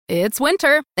It's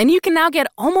winter, and you can now get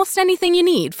almost anything you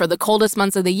need for the coldest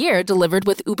months of the year delivered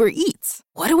with Uber Eats.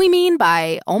 What do we mean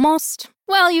by almost?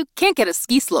 Well, you can't get a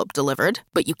ski slope delivered,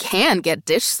 but you can get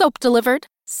dish soap delivered.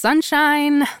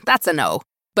 Sunshine, that's a no.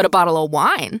 But a bottle of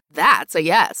wine, that's a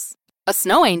yes. A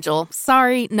snow angel,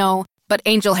 sorry, no. But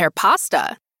angel hair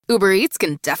pasta, Uber Eats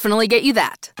can definitely get you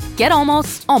that. Get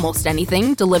almost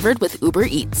anything delivered with Uber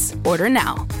Eats. Order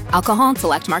now. Alcohol and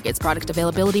select markets. Product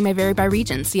availability may vary by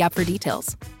region. See app for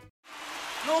details.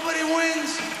 Nobody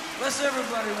wins unless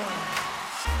everybody wins.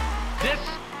 This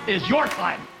is your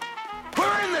time.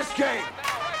 We're in this game.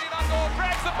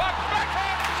 Drags the puck,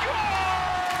 backhand,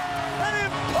 An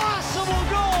impossible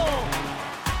goal.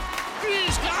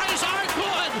 These guys are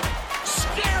good,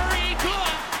 scary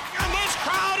good, and this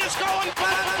crowd is going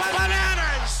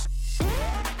bananas.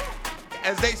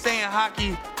 As they say in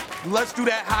hockey, let's do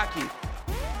that hockey.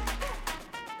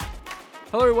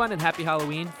 Hello, everyone, and happy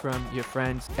Halloween from your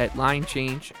friends at Line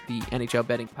Change, the NHL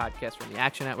betting podcast from the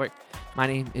Action Network. My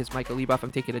name is Michael Leboff.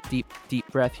 I'm taking a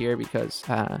deep breath here because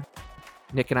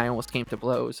Nick and I almost came to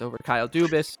blows over Kyle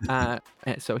Dubas.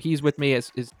 So he's with me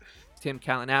as Tim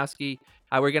Kalinowski.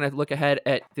 We're going to look ahead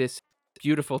at this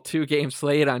beautiful 2-game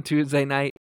slate on Tuesday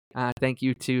night. Thank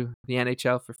you to the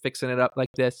NHL for fixing it up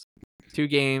like this. 2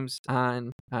 games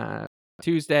on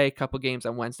Tuesday, a couple games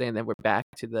on Wednesday, and then we're back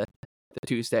to the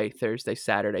Tuesday, Thursday,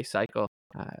 Saturday cycle.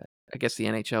 I guess the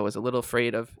NHL was a little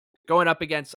afraid of going up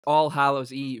against All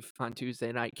Hallows Eve on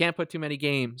Tuesday night. Can't put too many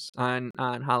games on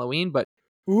Halloween, but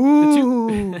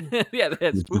yeah,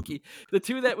 that's spooky. The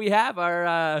 2 that we have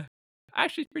are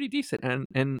actually pretty decent,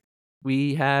 and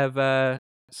we have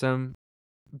some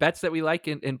bets that we like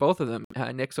in both of them,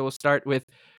 Nick. So we'll start with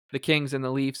the Kings and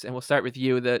the Leafs, and we'll start with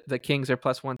you. The Kings are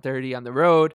plus 130 on the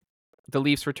road. The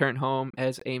Leafs return home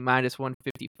as a minus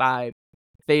 155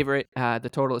 favorite. The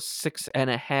total is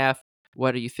 6.5.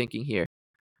 What are you thinking here?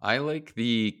 I like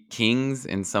the Kings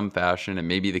in some fashion, and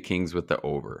maybe the Kings with the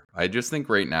over. I just think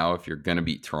right now, if you're going to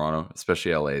beat Toronto,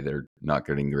 especially LA, they're not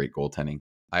getting great goaltending.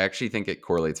 I actually think it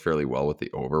correlates fairly well with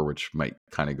the over, which might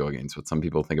kind of go against what some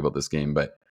people think about this game,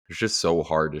 but it's just so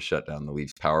hard to shut down the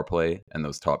Leafs power play and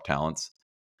those top talents.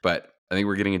 But I think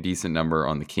we're getting a decent number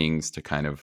on the Kings to kind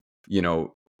of,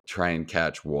 try and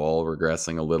catch Wall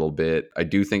regressing a little bit. I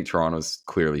do think Toronto's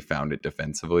clearly found it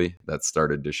defensively. That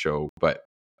started to show, but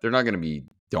they're not going to be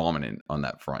dominant on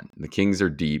that front. The Kings are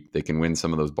deep. They can win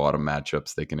some of those bottom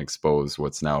matchups. They can expose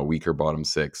what's now a weaker bottom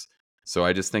 6. So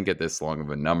I just think at this long of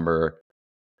a number,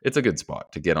 it's a good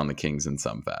spot to get on the Kings in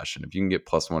some fashion. If you can get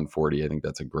plus 140, I think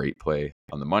that's a great play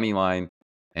on the money line.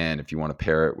 And if you want to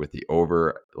pair it with the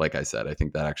over, like I said, I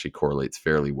think that actually correlates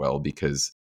fairly well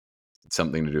because it's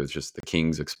something to do with just the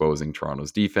Kings exposing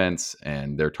Toronto's defense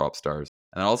and their top stars.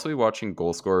 And I'll also be watching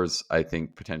goal scorers, I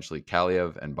think potentially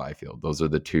Kaliev and Byfield. Those are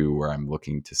the 2 where I'm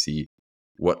looking to see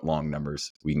what long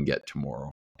numbers we can get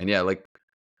tomorrow. And yeah, like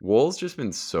Wool's just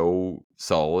been so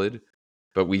solid,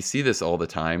 but we see this all the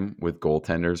time with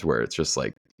goaltenders where it's just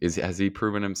like, has he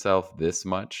proven himself this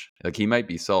much? Like he might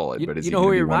be solid, but is he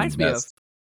who he reminds me of?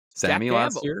 Sammy Jack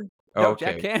last Campbell. year? No, okay.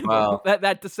 Jack Campbell. Well,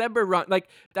 that December run, like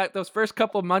those first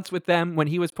couple months with them when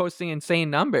he was posting insane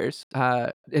numbers,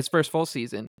 his first full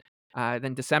season.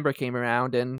 Then December came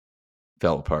around and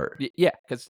fell apart. Yeah,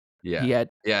 because he had.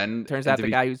 Yeah, and turns out the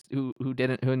guy who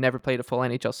never played a full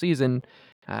NHL season.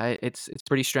 It's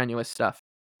pretty strenuous stuff.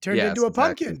 Turned into a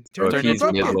pumpkin. Turned into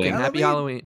a pumpkin. Happy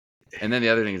Halloween. And then the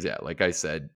other thing is, like I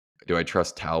said, do I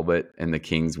trust Talbot and the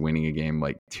Kings winning a game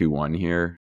like 2-1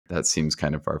 here? That seems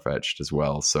kind of far-fetched as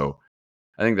well. So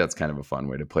I think that's kind of a fun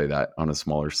way to play that on a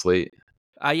smaller slate.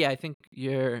 Yeah, I think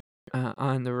you're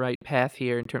on the right path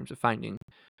here in terms of finding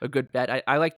a good bet.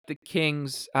 I like the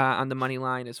Kings on the money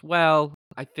line as well.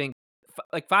 I think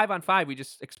like 5-on-5, we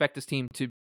just expect this team to,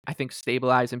 I think,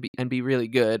 stabilize and be really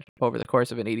good over the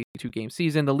course of an 82-game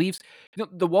season. The Leafs,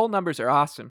 the Wall numbers are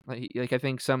awesome. Like I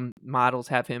think some models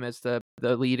have him as the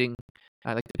leading,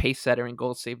 like the pace setter and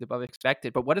goals saved above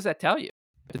expected. But what does that tell you?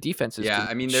 The defense is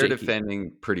I mean, they're shaky.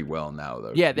 defending pretty well now,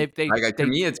 though. Yeah, to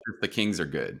me, it's just the Kings are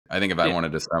good. I think if I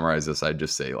wanted to summarize this, I'd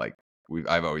just say like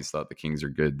I've always thought the Kings are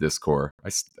good. This core, I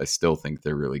still think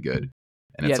they're really good.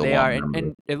 And yeah, it's they are,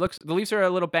 and it looks the Leafs are a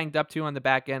little banged up too on the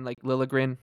back end, like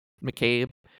Liljegren, McCabe,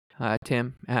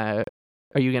 Tim. Are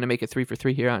you going to make it 3 for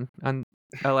 3 here on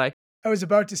LA? I was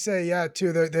about to say, yeah,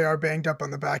 too. They are banged up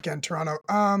on the back end, Toronto.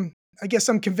 I guess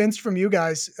I'm convinced from you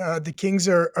guys. The Kings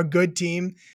are a good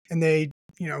team, and they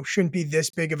shouldn't be this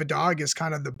big of a dog is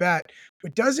kind of the bet.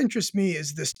 What does interest me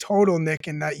is this total, Nick,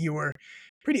 in that you were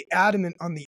pretty adamant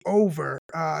on the over.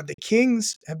 The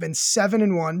Kings have been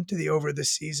 7-1 to the over this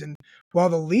season, while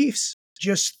the Leafs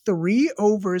just 3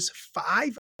 overs,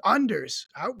 5 unders.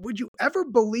 How would you ever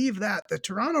believe that? The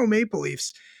Toronto Maple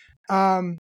Leafs,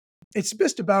 it's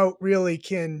just about really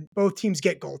can both teams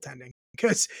get goaltending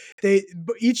because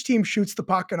each team shoots the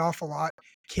puck an awful lot.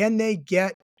 Can they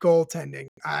get goaltending?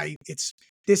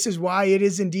 This is why it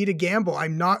is indeed a gamble.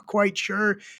 I'm not quite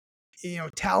sure.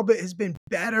 Talbot has been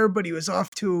better, but he was off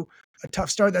to a tough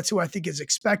start. That's who I think is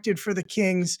expected for the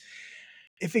Kings.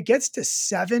 If it gets to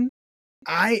 7,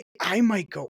 I might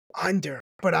go under,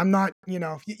 but I'm not,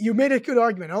 you made a good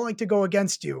argument. I don't like to go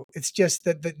against you. It's just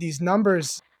that these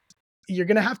numbers, you're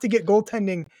going to have to get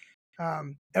goaltending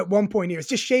at one point here. It's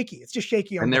just shaky. It's just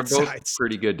shaky on And they're both both sides.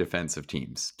 pretty good defensive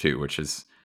teams too, which is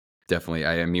definitely,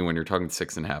 I mean, when you're talking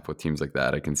 6.5 with teams like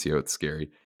that, I can see how it's scary.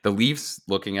 The Leafs,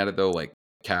 looking at it though, like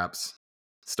Caps,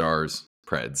 Stars,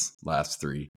 Preds, last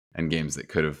 3, and games that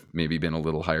could have maybe been a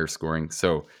little higher scoring.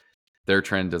 So their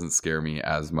trend doesn't scare me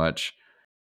as much.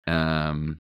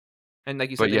 And like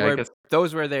you said, yeah,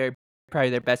 those were probably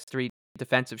their best 3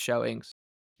 defensive showings.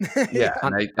 Yeah,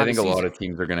 on- and I on think the a lot season. of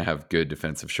teams are going to have good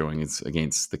defensive showings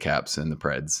against the Caps and the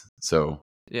Preds. So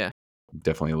Yeah.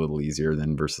 definitely a little easier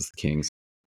than versus the Kings.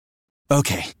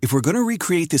 Okay, if we're going to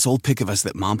recreate this old pic of us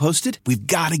that Mom posted, we've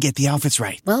got to get the outfits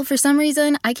right. Well, for some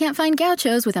reason, I can't find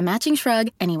gauchos with a matching shrug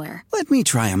anywhere. Let me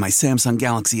try on my Samsung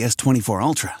Galaxy S24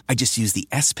 Ultra. I just use the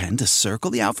S Pen to circle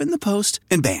the outfit in the post,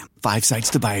 and bam, 5 sites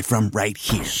to buy it from right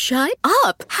here. Shut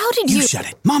up! How did you... You shut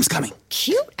it. Mom's coming.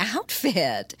 Cute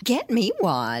outfit. Get me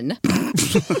one.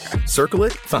 Circle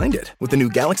it, find it. With the new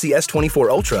Galaxy S24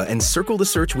 Ultra and Circle the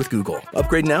Search with Google.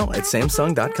 Upgrade now at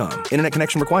Samsung.com. Internet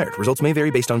connection required. Results may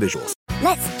vary based on visuals.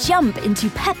 Let's jump into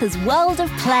Peppa's world of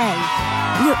play.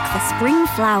 Look for spring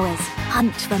flowers,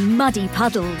 hunt for muddy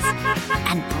puddles,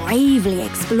 and bravely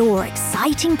explore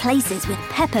exciting places with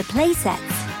Peppa playsets.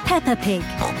 Peppa Pig.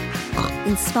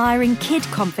 Inspiring kid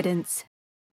confidence.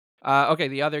 Okay,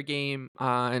 the other game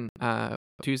on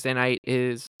Tuesday night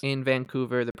is in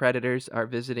Vancouver. The Predators are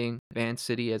visiting Van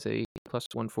City as a plus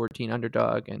 114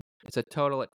 underdog, and it's a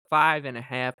total at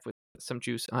 5.5 with some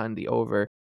juice on the over.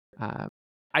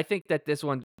 I think that this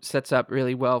one sets up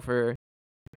really well for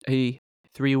a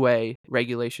 3-way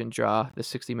regulation draw, the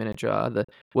 60-minute draw.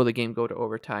 Will the game go to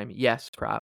overtime? Yes,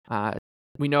 prop.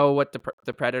 We know what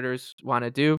the Predators want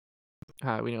to do.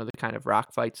 We know the kind of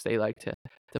rock fights they like to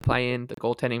play in. The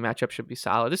goaltending matchup should be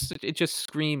solid. It just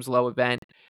screams low event.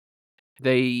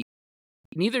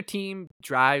 Neither team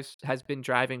has been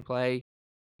driving play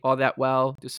all that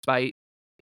well, despite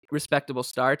respectable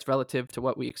starts relative to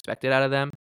what we expected out of them.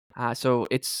 So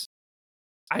it's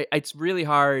really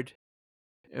hard.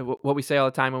 What we say all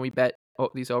the time when we bet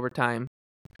these overtime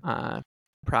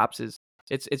props is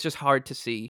it's just hard to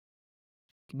see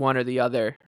one or the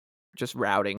other just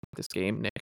routing this game,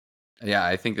 Nick. Yeah,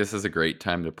 I think this is a great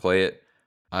time to play it.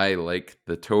 I like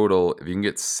the total. If you can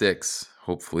get 6,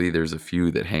 hopefully there's a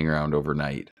few that hang around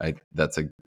overnight. That's a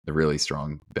really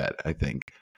strong bet, I think.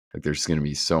 Like there's going to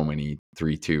be so many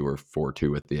 3-2 or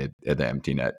 4-2 at the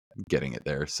empty net getting it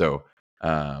there. So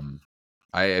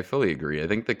I fully agree. I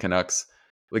think the Canucks,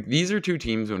 like these are two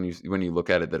teams when you look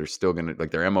at it that are still going to,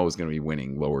 like their MO is going to be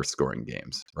winning lower scoring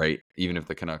games, right? Even if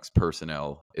the Canucks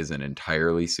personnel isn't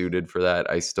entirely suited for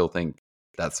that, I still think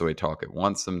that's the way Tocchet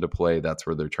wants them to play. That's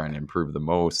where they're trying to improve the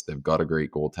most. They've got a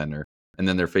great goaltender. And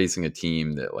then they're facing a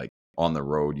team that, like, on the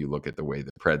road, you look at the way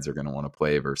the Preds are going to want to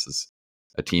play versus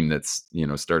a team that's,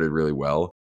 started really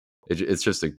well. It's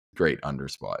just a great under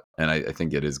spot. And I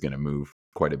think it is going to move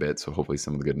quite a bit. So hopefully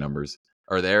some of the good numbers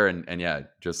are there. And yeah,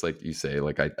 just like you say,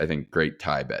 like, I think great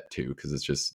tie bet too,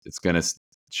 because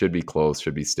should be close,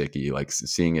 should be sticky. Like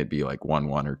seeing it be like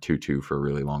 1-1 or 2-2 for a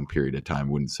really long period of time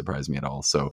wouldn't surprise me at all.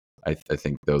 So I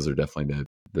think those are definitely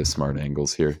the smart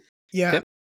angles here. Yeah. Yep.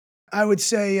 I would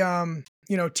say,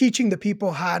 teaching the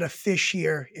people how to fish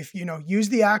here. If, use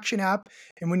the action app.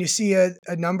 And when you see a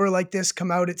number like this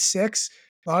come out at 6,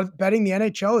 a lot of betting the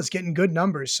NHL is getting good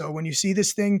numbers. So when you see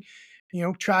this thing,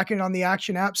 tracking on the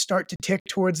action app start to tick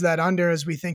towards that under, as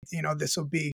we think, this will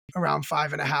be around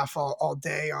 5.5 all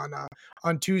day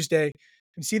on Tuesday.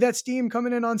 And see that steam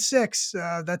coming in on 6.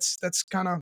 That's kind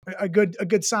of a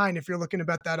good sign if you're looking to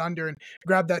bet that under and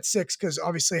grab that 6, because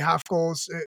obviously half goals,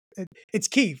 it's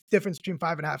key difference between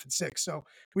 5.5 and 6. So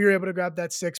we were able to grab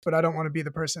that 6, but I don't want to be the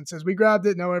person that says we grabbed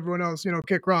it. No, everyone else,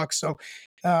 kick rocks. So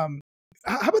how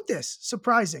about this?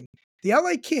 Surprising. The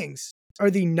LA Kings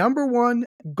are the number one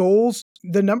goal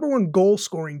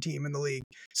scoring team in the league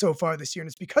so far this year. And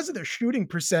it's because of their shooting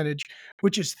percentage,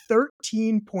 which is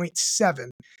 13.7.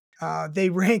 They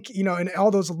rank, in all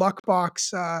those luck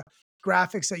box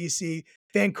graphics that you see.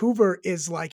 Vancouver is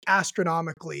like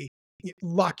astronomically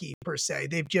lucky per se.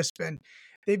 They've just been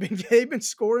they've been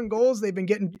scoring goals. They've been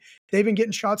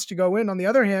getting shots to go in. On the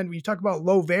other hand, when you talk about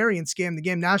low variance game, the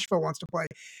game Nashville wants to play,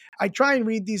 I try and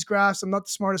read these graphs. I'm not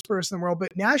the smartest person in the world, but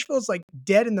Nashville's like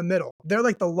dead in the middle. They're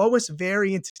like the lowest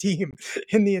variance team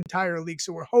in the entire league.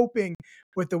 So we're hoping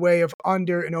with the way of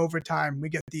under and overtime, we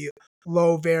get the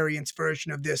low variance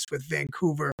version of this with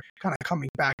Vancouver kind of coming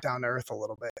back down to earth a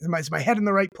little bit. Is my head in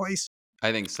the right place?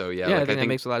 I think so, yeah. Yeah, Like, I think that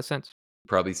makes a lot of sense.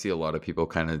 Probably see a lot of people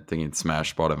kind of thinking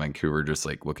smash spot of Vancouver, just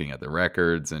like looking at the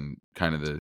records and kind of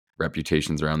the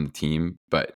reputations around the team.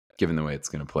 But given the way it's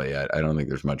going to play, I don't think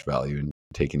there's much value in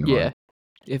taking them on. Yeah.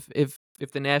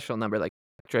 If the Nashville number like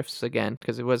drifts again,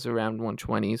 because it was around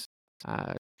 120s,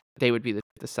 they would be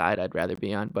the side I'd rather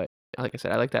be on. But like I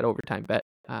said, I like that overtime bet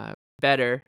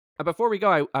better. Before we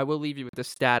go, I will leave you with the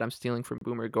stat I'm stealing from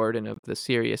Boomer Gordon of the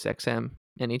Sirius XM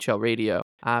NHL radio.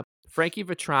 Frankie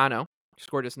Vetrano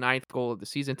scored his 9th goal of the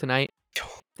season tonight.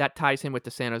 That ties him with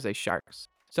the San Jose Sharks.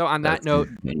 So on that note,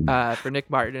 for Nick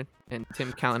Martin and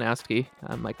Tim Kalinowski,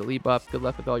 I'm Michael Leboff. Good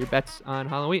luck with all your bets on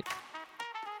Halloween.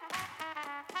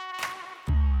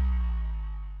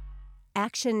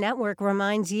 Action Network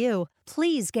reminds you,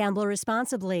 please gamble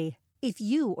responsibly. If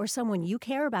you or someone you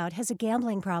care about has a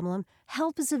gambling problem,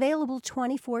 help is available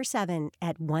 24/7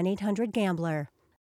 at 1-800-GAMBLER.